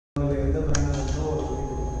Hi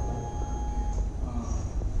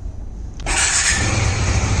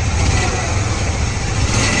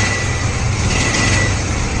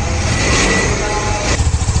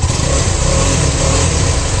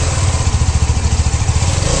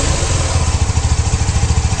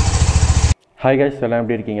guys, எல்லாரும்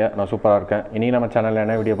எப்படி இருக்கீங்க? நான் சூப்பரா இருக்கேன். இன்னைக்கு நம்ம சேனல்ல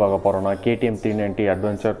என்ன வீடியோ பார்க்க போறோம்னா KTM 390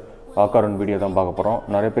 அட்வென்ச்சர் walkaround வீடியோ தான் பார்க்க போறோம்.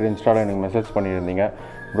 நிறைய பேர் இன்ஸ்டால எனக்கு மெசேஜ் பண்ணியிருந்தீங்க.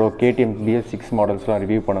 bro KTM BS6 மாடல்ஸ்லாம்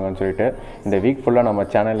ரிவ்யூ பண்ணுங்கன்னு சொல்லிட்டு இந்த வீக் ஃபுல்லா நம்ம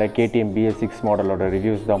சேனல்ல KTM BS6 மாடலோட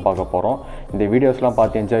ரிவ்யூஸ் தான் பார்க்க போறோம். இந்த வீடியோஸ்லாம்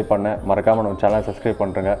பார்த்து என்ஜாய் பண்ண மறக்காம நம்ம சேனலை சப்ஸ்கிரைப்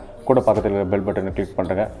பண்ணுங்க. கூட பக்கத்துல இருக்க பெல் பட்டனை கிளிக்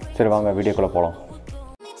பண்ணுங்க. சரி வாங்க வீடியோக்குள்ள போலாம்.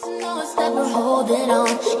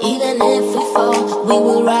 Even if we fall, we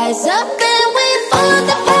will rise up and we follow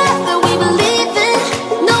the path that we believe in.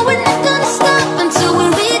 No, we're not gonna stop until we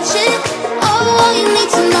reach it. All you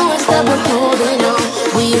need to know is that we're holding on.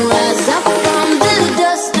 We rise up from the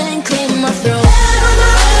dust and claim our throne.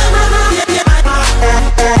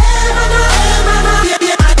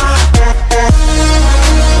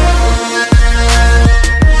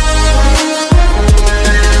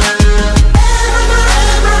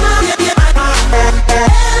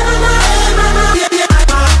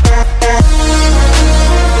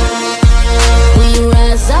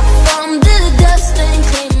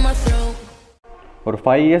 ஒரு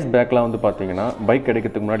 5 years பேக்லாம் வந்து பார்த்தீங்கன்னா bike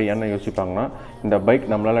எடுக்கிறதுக்கு முன்னாடி என்ன யோசிப்பாங்கன்னா இந்த bike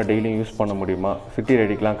நம்மளால் டெய்லியும் யூஸ் பண்ண முடியுமா, சிட்டி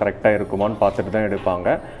ரைடிங்லாம் கரெக்டாக இருக்குமான்னு பார்த்துட்டு தான் எடுப்பாங்க.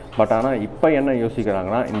 பட் ஆனால் இப்போ என்ன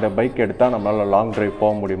யோசிக்கிறாங்கன்னா இந்த பைக் எடுத்தால் நம்மளால் லாங் ட்ரைவ்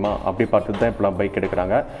போக முடியுமா அப்படி பார்த்துட்டு தான் இப்போலாம் பைக்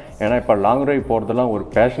எடுக்கிறாங்க. ஏன்னா இப்போ லாங் ட்ரைவ் போகிறதுலாம் ஒரு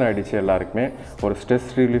பேஷன் ஆகிடுச்சு, எல்லாருக்குமே ஒரு ஸ்ட்ரெஸ்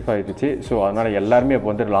ரிலீஃப் ஆகிடுச்சு. ஸோ அதனால் எல்லாருமே இப்போ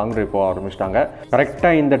வந்து லாங் ட்ரைவ் போக ஆரம்பிச்சிட்டாங்க.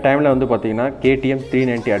 கரெக்டாக இந்த டைமில் வந்து பார்த்தீங்கன்னா KTM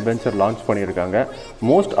 390 அட்வென்ச்சர் லான்ச் பண்ணியிருக்காங்க.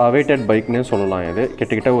 மோஸ்ட் அவைட்டட் பைக்னே சொல்லலாம். இது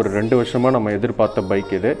கிட்டத்தட்ட ஒரு 2 வருஷமாக நம்ம எதிர்பார்த்த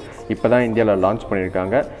பைக் இது. இப்போ தான் இந்தியாவில் லான்ச்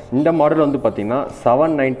பண்ணியிருக்காங்க. இந்த மாடல் வந்து பார்த்தீங்கன்னா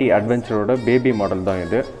 790 அட்வென்ச்சரோட பேபி மாடல் தான்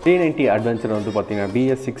இது. 390 அட்வென்ச்சர் வந்து பார்த்தீங்கன்னா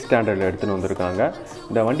BS6 ஸ்டாண்டர்டில் எடுத்துகிட்டு வந்திருக்காங்க.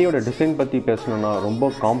 இந்த வண்டியோட டிசைன் பற்றி பேசணுன்னா ரொம்ப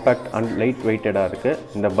காம்பேக்ட் அண்ட் லைட் வெயிட்டடாக இருக்குது.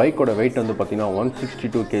 இந்த பைக்கோட வெயிட் வந்து பார்த்தீங்கன்னா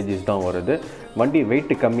 162 kgs தான் வருது. வண்டி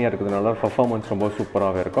வெயிட் கம்மியாக இருக்கிறதுனால பர்ஃபார்மன்ஸ் ரொம்ப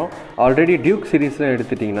சூப்பராகவே இருக்கும். ஆல்ரெடி டியூக் சீரீஸ்லாம்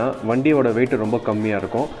எடுத்துட்டிங்கன்னா வண்டியோட வெயிட் ரொம்ப கம்மியாக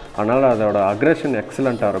இருக்கும், அதனால் அதோட அக்ரெஷன்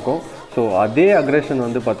எக்ஸலண்ட்டாக இருக்கும். ஸோ அதே அக்ரெஷன்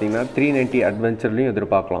வந்து பார்த்தீங்கன்னா 390 அட்வென்ச்சர்லையும்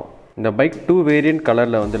எதிர்பார்க்கலாம். இந்த பைக் 2 வேரியன்ட்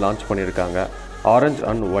கலரில் வந்து லான்ச் பண்ணியிருக்காங்க, ஆரஞ்சு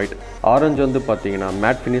அண்ட் ஒயிட். ஆரஞ்சு வந்து பார்த்தீங்கன்னா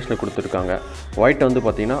மேட் ஃபினிஷில் கொடுத்துருக்காங்க, ஒயிட் வந்து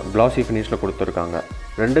பார்த்தீங்கன்னா கிளாசி ஃபினிஷில் கொடுத்துருக்காங்க.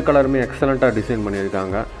 2 கலருமே எக்ஸலண்ட்டாக டிசைன்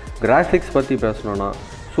பண்ணியிருக்காங்க. கிராஃபிக்ஸ் பற்றி பேசணுன்னா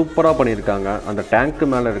சூப்பராக பண்ணியிருக்காங்க. அந்த டேங்க்கு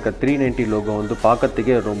மேலே இருக்க 390 லோகோ வந்து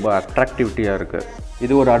பார்க்கறதுக்கே ரொம்ப அட்ராக்டிவிட்டியாக இருக்குது.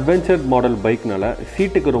 இது ஒரு அட்வென்ச்சர் மாடல் பைக்னால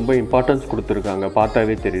சீட்டுக்கு ரொம்ப இம்பார்ட்டன்ஸ் கொடுத்துருக்காங்க,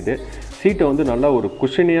 பார்த்தாவே தெரியுது. சீட்டை வந்து நல்லா ஒரு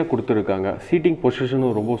குஷனியாக கொடுத்துருக்காங்க. சீட்டிங்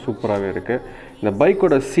பொசிஷனும் ரொம்ப சூப்பராகவே இருக்குது. இந்த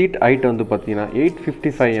பைக்கோட சீட் ஹைட் வந்து பார்த்திங்கன்னா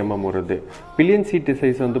 855 mm வருது. பில்லியன் சீட்டு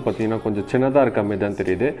சைஸ் வந்து பார்த்திங்கன்னா கொஞ்சம் சின்னதாக இருக்க மாதிரி தான்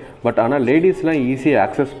தெரியுது. பட் ஆனால் லேடிஸ்லாம் ஈஸியாக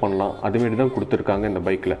ஆக்சஸ் பண்ணலாம், அதுமாரி தான் கொடுத்துருக்காங்க இந்த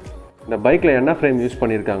பைக்கில். இந்த பைக்கில் என்ன ஃப்ரேம் யூஸ்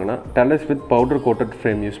பண்ணியிருக்காங்கன்னா டெலஸ் with powder coated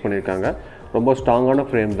frame use பண்ணியிருக்காங்க. ரொம்ப ஸ்ட்ராங்கான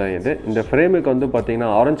ஃப்ரேம் தான் இது. இந்த ஃப்ரேமுக்கு வந்து பார்த்திங்கன்னா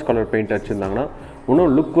ஆரஞ்சு கலர் பெயிண்ட் அடிச்சிருந்தாங்கன்னா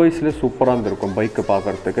இன்னும் லுக் வைஸில் சூப்பராக இருந்திருக்கும் பைக்கு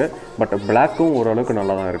பார்க்குறதுக்கு. பட் பிளாக்கும் ஓரளவுக்கு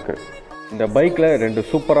நல்லா தான் இருக்குது. இந்த பைக்கில் 2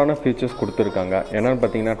 சூப்பரான ஃபீச்சர்ஸ் கொடுத்துருக்காங்க. என்னென்னு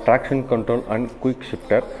பார்த்தீங்கன்னா traction control and quick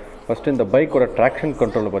shifter. First இந்த பைக்கோட ட்ராக்ஷன்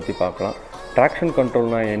கண்ட்ரோலை பற்றி பார்க்கலாம். ட்ராக்ஷன்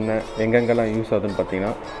கண்ட்ரோல்னால் என்ன, எங்கெங்கெல்லாம் யூஸ் ஆகுதுன்னு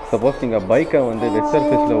பார்த்தீங்கன்னா, சப்போஸ் நீங்கள் பைக்கை வந்து வெட்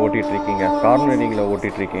சர்ஃபேஸில் ஓட்டிகிட்ருக்கீங்க, கார்னரிங்கில்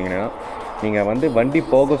ஓட்டிகிட்ருக்கீங்கன்னா நீங்கள் வந்து வண்டி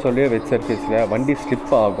போக சொல்லியே வெட் சர்ஃபேஸில் வண்டி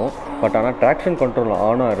ஸ்லிப் ஆகும். பட் ஆனால் ட்ராக்ஷன் கண்ட்ரோல்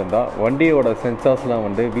ஆனாக இருந்தால் வண்டியோட சென்சார்ஸ்லாம்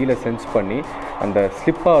வந்து வீலை சென்ஸ் பண்ணி அந்த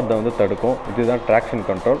ஸ்லிப் ஆகிறத வந்து தடுக்கும். இதுதான் ட்ராக்ஷன்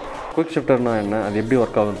கண்ட்ரோல். குயிக் ஷிஃப்டர்னால் என்ன, அது எப்படி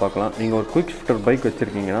ஒர்க் ஆகுதுன்னு பார்க்கலாம். நீங்கள் ஒரு குயிக் ஷிஃப்டர் பைக்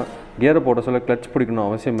வச்சுருக்கீங்கன்னா கியரை போட சொல்ல கிளச் பிடிக்கணும்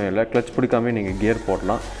அவசியமே இல்லை. கிளச் பிடிக்காமே நீங்கள் கியர்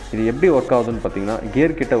போடலாம். இது எப்படி ஒர்க் ஆகுதுன்னு பார்த்தீங்கன்னா,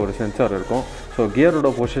 கியர் கிட்ட ஒரு சென்சார் இருக்கும். ஸோ கியரோட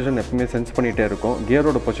பொசிஷன் எப்பவுமே சென்ஸ் பண்ணிகிட்டே இருக்கும்.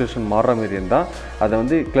 கியரோட பொசிஷன் மாறுற மாதிரி இருந்தால் அதை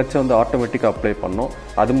வந்து கிளச்சை வந்து ஆட்டோமேட்டிக்காக அப்ளை பண்ணும்.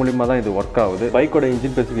 அது மூலிமா தான் இது ஒர்க் ஆகுது. பைக்கோட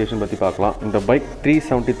இன்ஜின் ஸ்பெசிஃபிகேஷன் பற்றி பார்க்கலாம். இந்த bike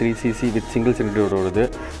 373 cc with single cylinder வருது.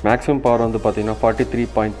 மேக்ஸிமம் பவர் வந்து பார்த்தீங்கன்னா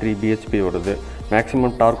 43.3 bhp வருது.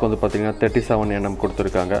 மேக்ஸிமம் டார்க் வந்து பார்த்தீங்கன்னா 37 Nm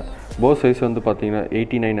கொடுத்துருக்காங்க. போர் சைஸ் வந்து பார்த்தீங்கன்னா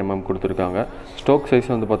 89 mm கொடுத்துருக்காங்க. ஸ்டோக் சைஸ்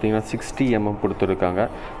வந்து பார்த்தீங்கன்னா 60 mm கொடுத்துருக்காங்க.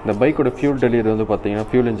 இந்த பைக்கோட ஃபியூல் டெலிவரி வந்து பார்த்தீங்கன்னா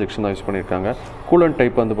ஃபியூல் இன்ஜெக்ஷன் தான் யூஸ் பண்ணியிருக்காங்க. கூலண்ட்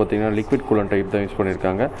டைப் வந்து பார்த்தீங்கன்னா லிக்விட் கூலண்ட் டைப் தான் யூஸ்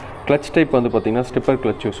பண்ணியிருக்காங்க. கிளச் டைப் வந்து பார்த்தீங்கன்னா ஸ்டிப்பர்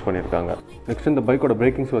கிளச் யூஸ் பண்ணியிருக்காங்க. நெக்ஸ்ட் இந்த பைக்கோட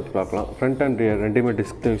பிரேக்கிங்ஸ் பற்றி பார்க்கலாம். ஃப்ரண்ட் அண்ட் ரியர் ரெண்டுமே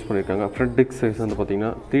டிஸ்க் தான் யூஸ் பண்ணியிருக்காங்க. ஃப்ரண்ட் டிஸ்க் சைஸ் வந்து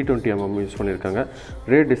பார்த்தீங்கன்னா 320 mm யூஸ் பண்ணியிருக்காங்க.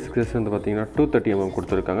 ரியர் டிஸ்க் சைஸ் வந்து பார்த்தீங்கன்னா 230 mm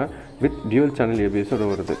கொடுத்துருக்காங்க. வித் டியூவல் சேனல் ABS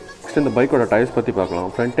வருது. நெக்ஸ்ட் இந்த பைக்கோட டயர்ஸ் பற்றி பார்க்கலாம்.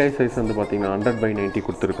 ஃப்ரண்ட் டயர் சைஸ் வந்து பார்த்தீங்கன்னா 100/90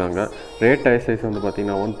 கொடுத்துருக்காங்க. ரேட் டயர் சைஸ் வந்து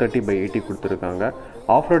பார்த்தீங்கன்னா 130/80 கொடுத்துருக்காங்க.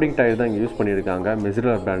 ஆஃப் ரோடிங் டயர் தான் இங்கே யூஸ் பண்ணியிருக்காங்க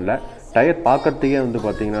மெசிலர் பிராண்டில். டயர் பார்க்குறதுக்கே வந்து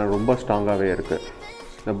பார்த்தீங்கன்னா ரொம்ப ஸ்ட்ராங்காகவே இருக்குது.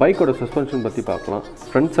 இந்த பைக்கோட சஸ்பென்ஷன் பற்றி பார்க்கலாம்.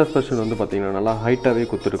 ஃப்ரண்ட் சஸ்பென்ஷன் வந்து பார்த்திங்கன்னா நல்லா ஹைட்டாகவே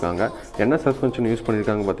கொடுத்துருக்காங்க. என்ன சஸ்பென்ஷன் யூஸ்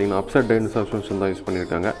பண்ணியிருக்காங்க பார்த்திங்கன்னா அப்சைட் டவுன் சஸ்பென்ஷன் தான் யூஸ்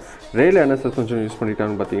பண்ணியிருக்காங்க. ரேலில் என்ன சஸ்பென்ஷன் யூஸ்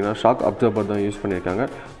பண்ணியிருக்காங்கன்னு பார்த்தீங்கன்னா ஷாக் அப்சர்வர் தான் யூஸ் பண்ணியிருக்காங்க.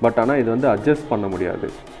 பட் ஆனால் இது வந்து அட்ஜஸ்ட் பண்ண முடியாது.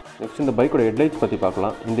 நெக்ஸ்ட் இந்த பைக்கோட ஹெட்லைட்ஸ் பற்றி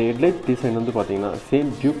பார்க்கலாம். இந்த ஹெட்லைட் டிசைன் வந்து பார்த்திங்கன்னா சேம்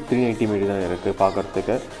டியூக் 390 மாரி தான் இருக்குது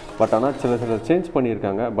பார்க்குறதுக்கு. பட் ஆனால் சில சேஞ்ச்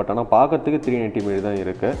பண்ணியிருக்காங்க. பட் ஆனால் பார்க்குறதுக்கு 390 மாரி தான்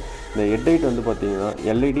இருக்குது. இந்த ஹெட்லைட் வந்து பார்த்திங்கன்னா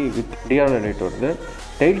எல்இடி வித் டிஆர் லைட் வருது.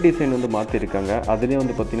 டெயில் டிசைன் வந்து மாற்றிருக்காங்க. அதுலேயே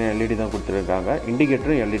வந்து பார்த்திங்கன்னா எல்இடி தான் கொடுத்துருக்காங்க.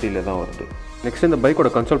 இண்டிகேட்டரும் எல்இடியில் தான் வருது. நெக்ஸ்ட் இந்த பைக்கோட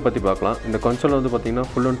கன்சோல் பற்றி பார்க்கலாம். இந்த கன்சோல் வந்து பார்த்திங்கன்னா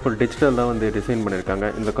ஃபுல் அண்ட் ஃபுல் டிஜிட்டல் தான் வந்து டிசைன் பண்ணியிருக்காங்க.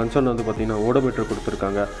 இந்த கன்சோல் வந்து பார்த்திங்கன்னா ஓடோமீட்டர்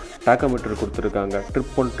கொடுத்துருக்காங்க, டாக்கோமீட்டர் கொடுத்துருக்காங்க,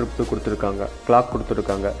 ட்ரிப் 1 ட்ரிப் 2 கொடுத்துருக்காங்க, கிளாக்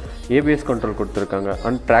கொடுத்துருக்காங்க, ஏபிஎஸ் கண்ட்ரோல் கொடுத்துருக்காங்க,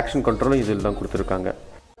 அண்ட் ட்ராக்ஷன் கண்ட்ரோலும் இதில் தான் கொடுத்துருக்காங்க.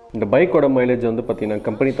 இந்த பைக்கோட மைலேஜ் வந்து பார்த்திங்கன்னா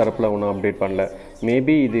கம்பெனி தரப்பில் ஒன்றும் அப்டேட் பண்ணல.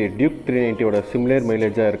 மேபி இது டியூக் 390யோட சிமிலர்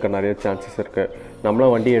மைலேஜாக இருக்க நிறைய சான்சஸ் இருக்குது.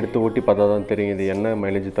 நம்மளாம் வண்டி எடுத்து ஓட்டி பார்த்தா தான் தெரியும் இது என்ன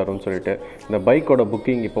மைலேஜ் தரும்னு சொல்லிட்டு. இந்த பைக்கோட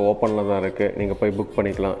புக்கிங் இப்போ ஓப்பனில் தான் இருக்குது. நீங்கள் போய் புக்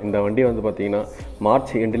பண்ணிக்கலாம். இந்த வண்டி வந்து பார்த்திங்கன்னா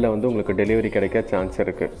மார்ச் எண்டில் வந்து உங்களுக்கு டெலிவரி கிடைக்க சான்ஸ்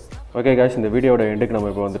இருக்குது. ஓகே காய்ஸ், இந்த வீடியோட எண்டுக்கு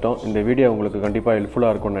நம்ம இப்போ வந்துட்டோம். இந்த வீடியோ உங்களுக்கு கண்டிப்பாக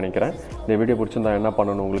ஹெல்ப்ஃபுல்லாக இருக்கும்னு நினைக்கிறேன். இந்த வீடியோ பிடிச்சிருந்தா என்ன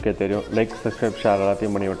பண்ணணும் உங்களுக்கே தெரியும். லைக், சப்ஸ்கிரைப், ஷேர்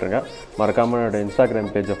எல்லாத்தையும் பண்ணி விட்டுருங்க. மறக்காமல் என்னோட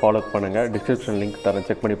இன்ஸ்டாகிராம் பேஜை ஃபாலோ பண்ணுங்கள். டிஸ்கிரிப்ஷன் லிங்க் தரேன்,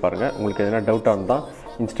 செக் பண்ணி பாருங்கள். உங்களுக்கு எதனா டவுட்டாக இருந்தால்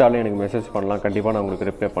இன்ஸ்டாலே எனக்கு மெசேஜ் பண்ணலாம். கண்டிப்பாக நான் உங்களுக்கு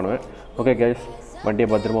ரிப்ளை பண்ணுவேன். ஓகே கைஸ், வண்டியை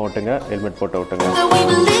பத்திரமா ஓட்டுங்க, ஹெல்மெட் போட்டு ஓட்டுங்க.